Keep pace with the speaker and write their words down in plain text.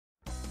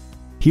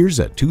Here's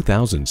a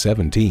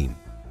 2017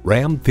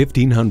 Ram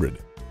 1500.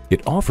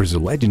 It offers a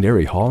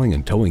legendary hauling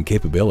and towing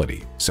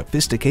capability,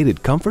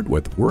 sophisticated comfort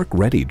with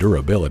work-ready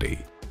durability.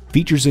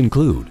 Features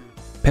include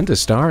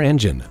Pentastar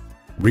engine,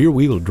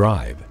 rear-wheel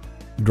drive,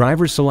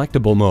 driver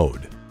selectable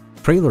mode,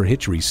 trailer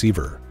hitch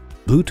receiver,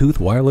 Bluetooth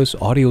wireless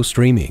audio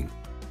streaming,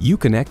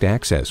 Uconnect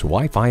access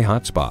Wi-Fi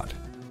hotspot,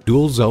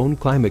 dual zone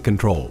climate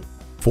control,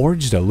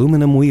 forged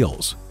aluminum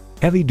wheels,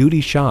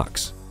 heavy-duty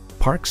shocks,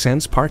 Park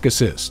Sense Park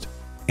Assist,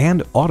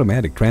 and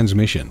automatic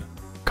transmission.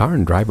 Car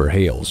and Driver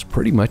hails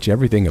pretty much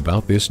everything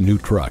about this new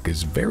truck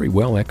is very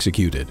well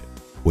executed.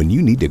 When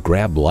you need to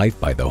grab life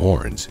by the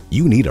horns,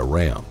 you need a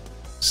Ram.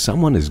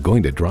 Someone is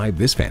going to drive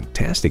this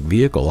fantastic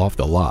vehicle off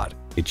the lot.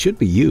 It should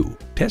be you.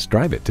 Test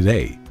drive it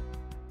today.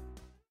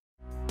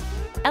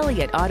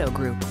 Elliott Auto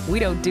Group. We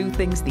don't do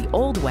things the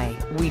old way,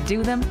 we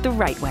do them the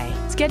right way.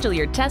 Schedule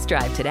your test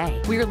drive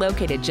today. We're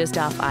located just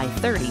off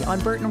I-30 on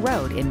Burton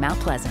Road in Mount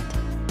Pleasant.